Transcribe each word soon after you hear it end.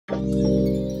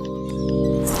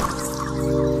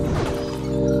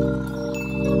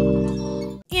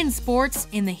in sports,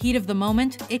 in the heat of the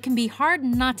moment, it can be hard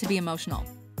not to be emotional.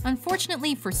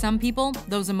 Unfortunately, for some people,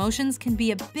 those emotions can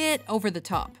be a bit over the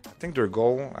top. I think their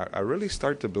goal, I really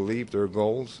start to believe their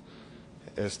goals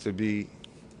is to be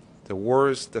the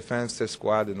worst defensive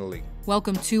squad in the league.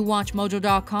 Welcome to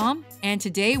WatchMojo.com, and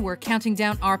today we're counting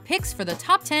down our picks for the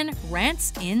top 10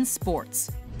 rants in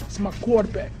sports. It's my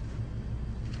quarterback.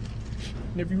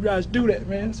 And if you guys do that,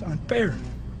 man, it's unfair.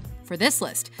 For this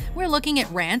list, we're looking at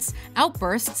rants,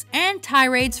 outbursts, and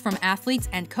tirades from athletes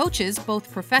and coaches both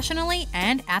professionally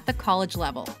and at the college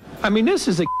level. I mean, this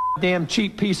is a damn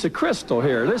cheap piece of crystal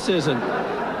here. This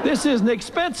isn't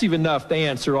expensive enough to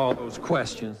answer all those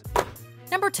questions.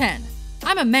 Number 10.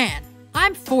 I'm a man.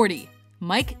 I'm 40.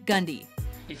 Mike Gundy.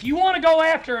 If you want to go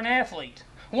after an athlete,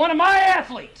 one of my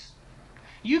athletes,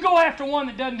 you go after one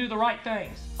that doesn't do the right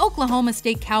things. Oklahoma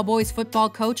State Cowboys football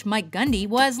coach Mike Gundy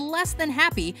was less than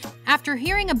happy after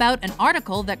hearing about an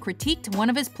article that critiqued one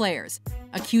of his players,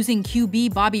 accusing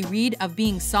QB Bobby Reed of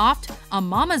being soft, a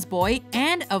mama's boy,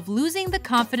 and of losing the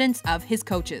confidence of his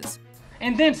coaches.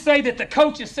 And then say that the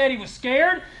coaches said he was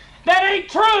scared? That ain't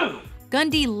true!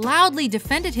 Gundy loudly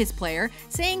defended his player,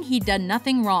 saying he'd done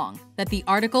nothing wrong, that the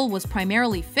article was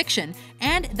primarily fiction,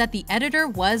 and that the editor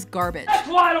was garbage. That's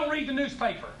why I don't read the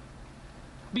newspaper.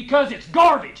 Because it's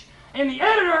garbage. And the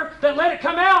editor that let it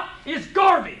come out is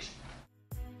garbage.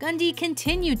 Gundy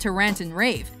continued to rant and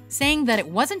rave, saying that it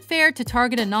wasn't fair to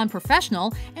target a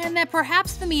non-professional and that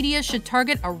perhaps the media should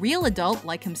target a real adult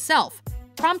like himself,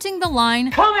 prompting the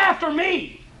line, "Come after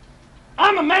me!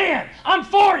 I'm a man! I'm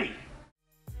 40!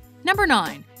 Number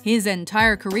 9. His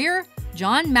entire career,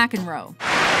 John McEnroe.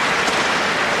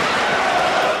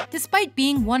 Despite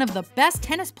being one of the best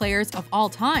tennis players of all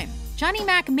time, Johnny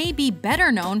Mac may be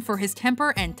better known for his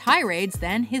temper and tirades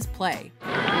than his play.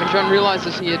 When John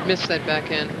realizes he had missed that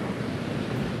backhand.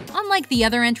 Unlike the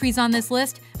other entries on this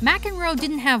list, McEnroe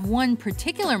didn't have one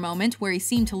particular moment where he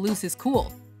seemed to lose his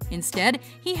cool. Instead,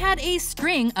 he had a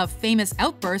string of famous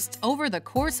outbursts over the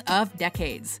course of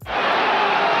decades.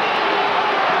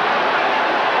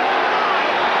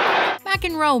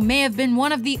 McEnroe may have been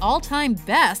one of the all-time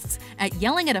bests at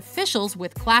yelling at officials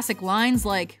with classic lines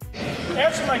like,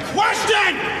 "Answer my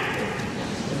question!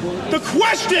 The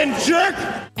question, jerk!"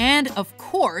 And of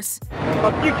course,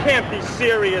 You can't be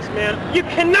serious, man. You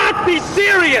cannot be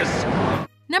serious!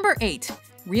 Number 8.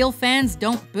 Real fans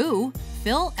don't boo,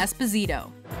 Phil Esposito.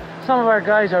 Some of our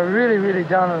guys are really, really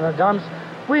down in the dumps.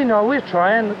 We know, we're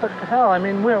trying. What the hell, I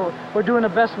mean, we're doing the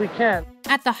best we can.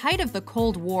 At the height of the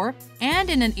Cold War, and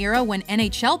in an era when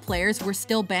NHL players were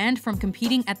still banned from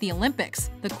competing at the Olympics,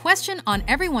 the question on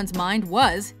everyone's mind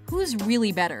was, who's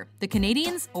really better, the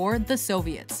Canadians or the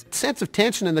Soviets? The sense of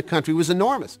tension in the country was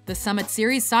enormous. The Summit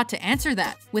Series sought to answer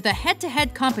that, with a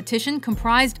head-to-head competition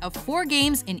comprised of 4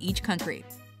 games in each country.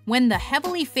 When the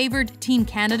heavily favored Team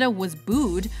Canada was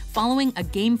booed following a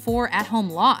Game 4 at-home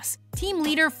loss, team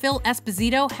leader Phil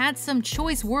Esposito had some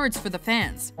choice words for the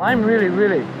fans. I'm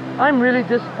really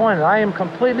disappointed. I am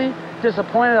completely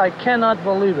disappointed. I cannot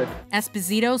believe it.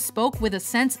 Esposito spoke with a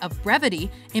sense of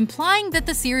brevity, implying that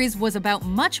the series was about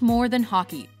much more than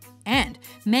hockey. And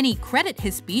many credit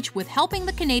his speech with helping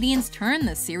the Canadians turn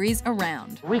the series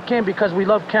around. We came because we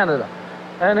love Canada.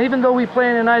 And even though we play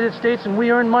in the United States and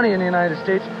we earn money in the United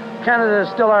States, Canada is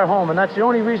still our home, and that's the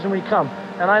only reason we come.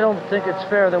 And I don't think it's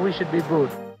fair that we should be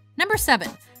booed. Number 7.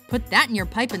 Put that in your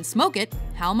pipe and smoke it,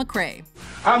 Hal McRae.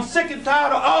 I'm sick and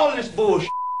tired of all this bullshit.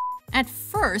 At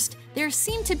first, there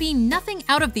seemed to be nothing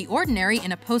out of the ordinary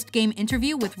in a post-game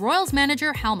interview with Royals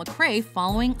manager Hal McRae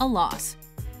following a loss.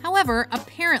 However,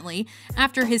 apparently,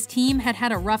 after his team had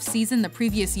had a rough season the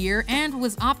previous year and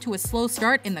was off to a slow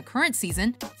start in the current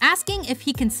season, asking if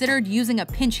he considered using a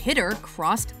pinch hitter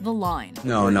crossed the line.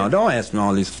 No, don't ask me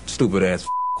all these stupid-ass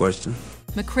questions.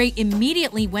 McRae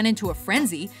immediately went into a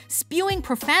frenzy, spewing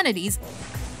profanities.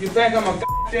 You think I'm a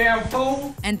goddamn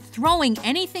fool? And throwing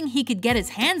anything he could get his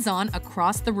hands on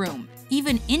across the room,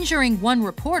 even injuring one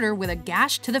reporter with a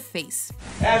gash to the face.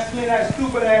 Ask me that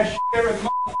stupid-ass shit every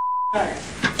night.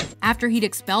 After he'd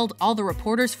expelled all the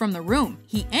reporters from the room,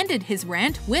 he ended his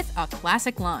rant with a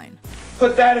classic line.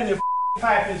 Put that in your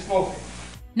pipe and smoke it.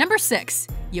 Number 6.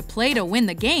 You play to win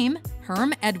the game,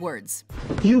 Herm Edwards.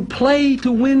 You play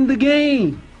to win the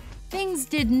game. Things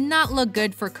did not look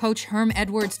good for coach Herm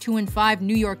Edwards' 2-5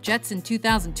 New York Jets in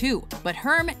 2002, but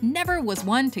Herm never was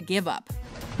one to give up.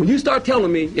 When you start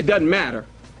telling me it doesn't matter,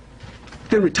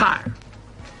 then retire.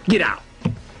 Get out.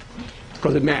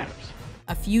 Because it matters.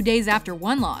 A few days after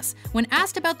one loss, when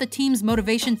asked about the team's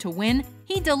motivation to win,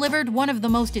 he delivered one of the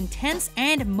most intense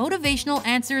and motivational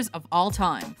answers of all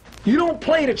time. You don't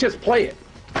play to just play it.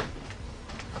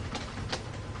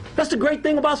 That's the great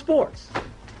thing about sports.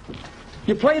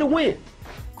 You play to win.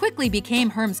 Quickly became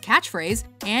Herm's catchphrase,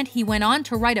 and he went on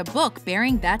to write a book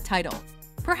bearing that title.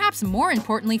 Perhaps more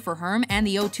importantly for Herm and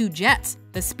the 0-2 Jets,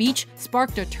 the speech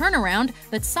sparked a turnaround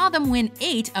that saw them win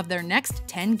 8 of their next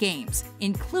 10 games,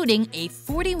 including a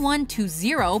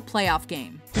 41-0 playoff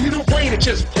game. You don't play to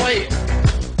just play it.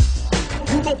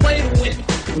 You don't play to win.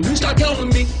 When you start telling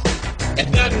me,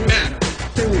 it doesn't matter.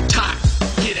 Then we're tired.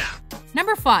 Get out.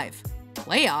 Number 5.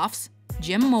 Playoffs,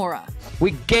 Jim Mora.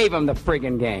 We gave him the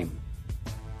friggin' game.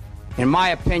 In my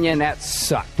opinion, that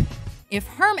sucked. If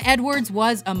Herm Edwards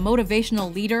was a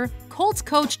motivational leader, Colts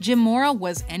coach Jim Mora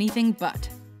was anything but.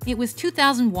 It was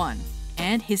 2001,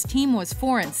 and his team was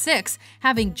 4-6,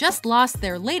 having just lost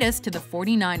their latest to the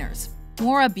 49ers.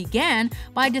 Mora began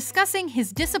by discussing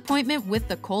his disappointment with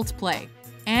the Colts' play,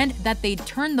 and that they'd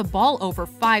turned the ball over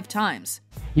 5 times.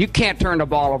 You can't turn the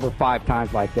ball over 5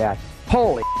 times like that.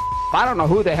 Holy I don't know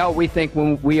who the hell we think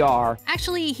we are.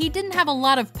 Actually, he didn't have a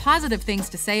lot of positive things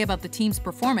to say about the team's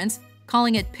performance,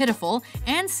 calling it pitiful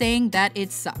and saying that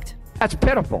it sucked. That's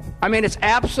pitiful. I mean, it's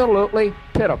absolutely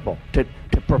pitiful to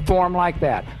perform like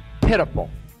that. Pitiful.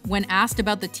 When asked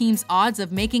about the team's odds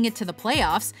of making it to the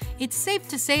playoffs, it's safe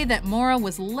to say that Mora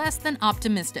was less than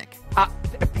optimistic.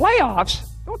 Playoffs?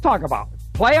 Don't talk about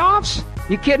playoffs?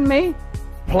 You kidding me?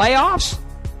 Playoffs?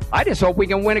 I just hope we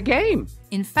can win a game.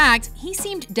 In fact, he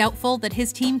seemed doubtful that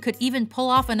his team could even pull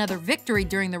off another victory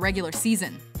during the regular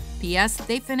season. P.S.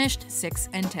 They finished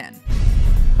 6-10.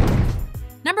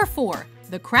 Number 4.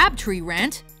 The Crabtree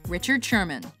Rant, Richard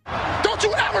Sherman. Don't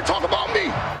you ever talk about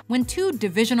me! When 2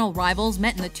 divisional rivals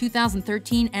met in the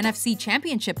 2013 NFC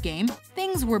Championship game,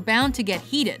 things were bound to get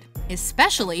heated,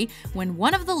 especially when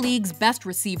one of the league's best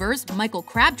receivers, Michael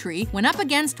Crabtree, went up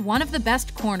against one of the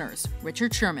best corners,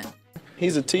 Richard Sherman.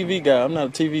 He's a TV guy. I'm not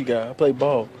a TV guy. I play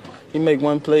ball. You make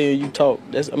one play and you talk.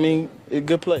 It's a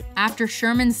good play. After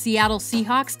Sherman's Seattle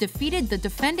Seahawks defeated the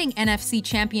defending NFC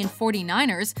champion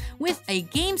 49ers with a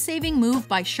game-saving move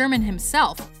by Sherman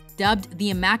himself, dubbed the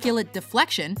Immaculate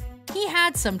Deflection, he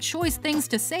had some choice things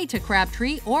to say to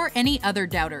Crabtree or any other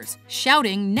doubters,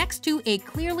 shouting next to a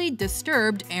clearly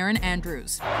disturbed Aaron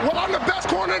Andrews. Well, I'm the best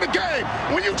corner in the game.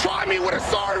 When you try me with a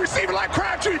sorry receiver like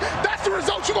Crabtree, that's the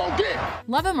result you're gonna get.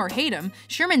 Love him or hate him,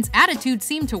 Sherman's attitude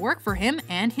seemed to work for him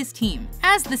and his team,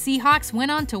 as the Seahawks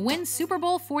went on to win Super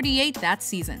Bowl 48 that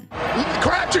season.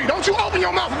 Crabtree, don't you open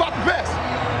your mouth about the best,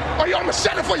 or I'm gonna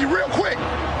shut it for you real quick.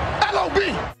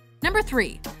 LOB. Number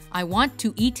 3. I want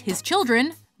to eat his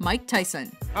children, Mike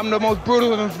Tyson. I'm the most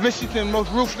brutal and vicious and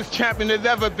most ruthless champion there's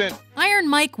ever been. Iron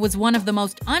Mike was one of the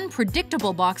most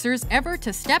unpredictable boxers ever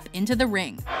to step into the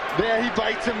ring. There he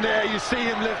bites him there, you see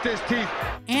him lift his teeth.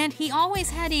 And he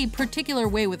always had a particular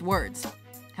way with words.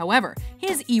 However,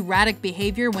 his erratic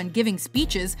behavior when giving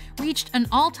speeches reached an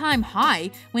all-time high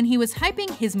when he was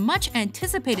hyping his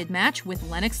much-anticipated match with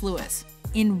Lennox Lewis.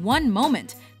 In one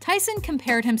moment, Tyson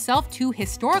compared himself to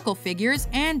historical figures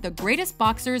and the greatest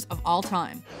boxers of all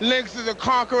time. Lennox is a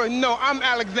conqueror. No, I'm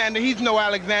Alexander. He's no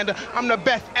Alexander. I'm the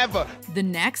best ever. The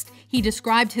next, he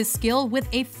described his skill with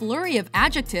a flurry of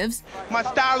adjectives. My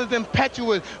style is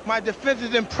impetuous. My defense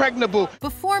is impregnable.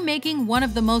 Before making one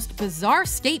of the most bizarre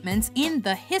statements in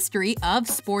the history of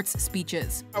sports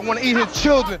speeches. I want to eat his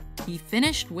children. He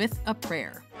finished with a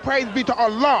prayer. Praise be to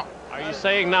Allah. Are you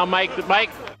saying now, Mike?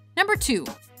 Number 2.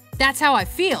 That's how I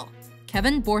feel,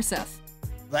 Kevin Borseth.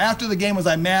 After the game, was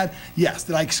I mad? Yes.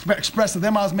 Did I express to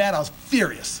them I was mad? I was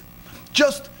furious.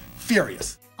 Just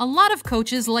furious. A lot of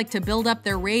coaches like to build up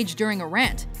their rage during a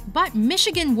rant, but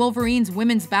Michigan Wolverines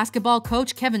women's basketball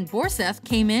coach Kevin Borseth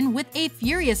came in with a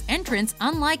furious entrance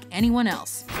unlike anyone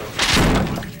else.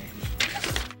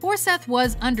 Borseth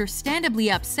was understandably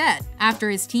upset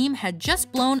after his team had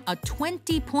just blown a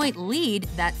 20-point lead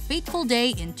that fateful day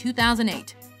in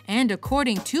 2008. And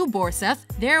according to Borseth,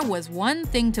 there was one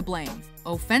thing to blame: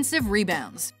 offensive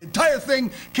rebounds. The entire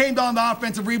thing came down to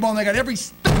offensive rebound. They got every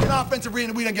offensive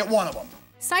rebound, we didn't get one of them.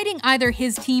 Citing either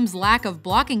his team's lack of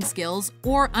blocking skills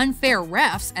or unfair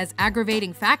refs as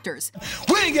aggravating factors.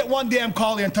 We didn't get one damn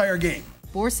call the entire game.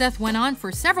 Borseth went on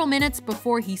for several minutes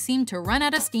before he seemed to run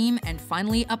out of steam and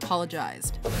finally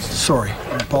apologized. Sorry,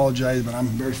 I apologize, but I'm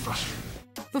very frustrated.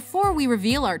 Before we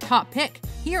reveal our top pick,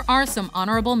 here are some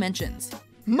honorable mentions.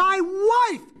 My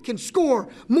wife can score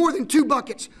more than 2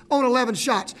 buckets on 11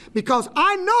 shots because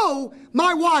I know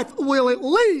my wife will at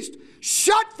least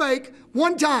shot fake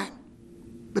 1 time.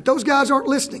 But those guys aren't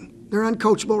listening. They're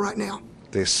uncoachable right now.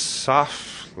 They're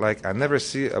soft, like I never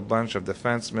see a bunch of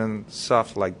defensemen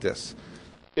soft like this.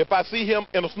 If I see him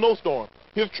in a snowstorm,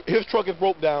 his truck is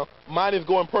broke down, mine is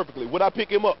going perfectly. Would I pick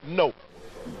him up? No.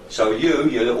 So you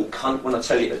little cunt, when I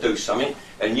tell you to do something,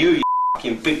 and you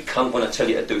fucking big cunt, when I tell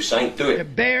you to do something, do it. The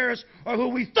Bears are who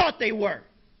we thought they were. And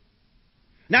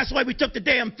that's why we took the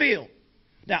damn field.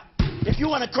 Now, if you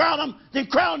want to crown them, then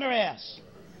crown their ass.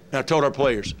 And I told our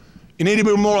players, you need to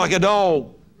be more like a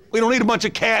dog. We don't need a bunch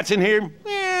of cats in here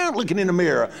looking in the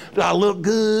mirror. Do I look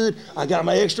good? I got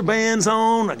my extra bands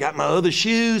on. I got my other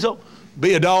shoes on.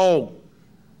 Be a dog.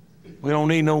 We don't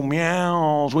need no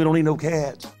meows. We don't need no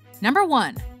cats. Number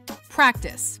 1,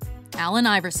 practice. Allen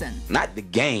Iverson. Not the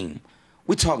game.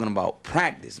 We're talking about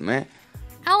practice, man.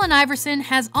 Allen Iverson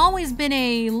has always been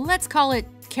a, let's call it,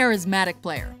 charismatic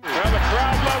player. Well, the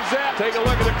crowd loves that. Take a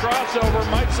look at the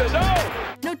crossover. Mike said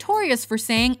no. Notorious for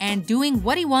saying and doing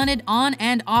what he wanted on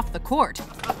and off the court.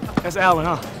 That's Allen,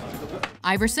 huh?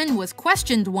 Iverson was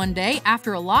questioned one day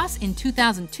after a loss in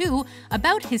 2002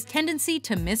 about his tendency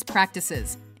to miss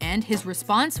practices, and his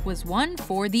response was one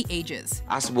for the ages.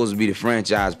 I'm supposed to be the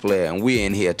franchise player, and we're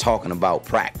in here talking about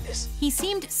practice. He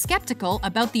seemed skeptical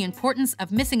about the importance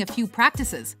of missing a few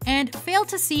practices, and failed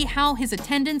to see how his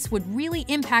attendance would really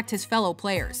impact his fellow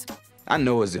players. I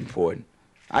know it's important.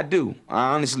 I do.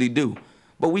 I honestly do.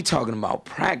 But we talking about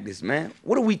practice, man.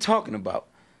 What are we talking about?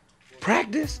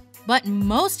 Practice? But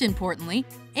most importantly,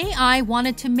 AI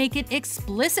wanted to make it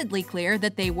explicitly clear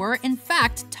that they were, in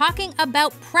fact, talking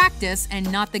about practice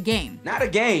and not the game. Not a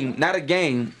game, not a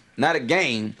game, not a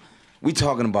game. We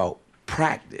talking about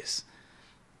practice.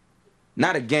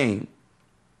 Not a game.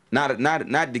 Not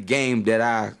the game that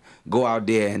I go out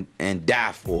there and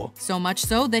die for. So much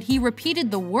so that he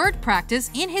repeated the word practice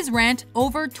in his rant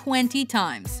over 20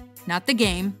 times. Not the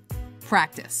game,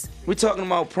 practice. We're talking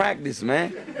about practice,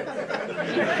 man.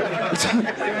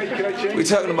 We're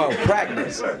talking about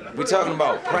practice. We're talking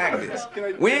about practice.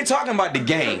 We ain't talking about the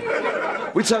game.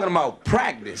 We're talking about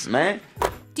practice, man.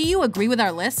 Do you agree with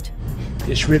our list?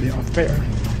 It's really unfair.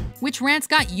 Which rants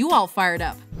got you all fired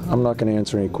up? I'm not going to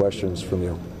answer any questions from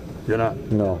you. You're not?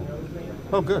 No.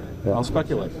 Oh, good. Yeah. I'll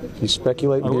speculate. You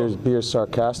speculate and be as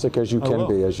sarcastic as you can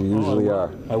be, as you usually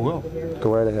are. I will.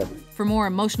 Go right ahead. For more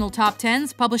emotional top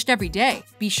 10s published every day,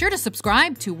 be sure to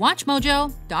subscribe to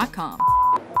WatchMojo.com.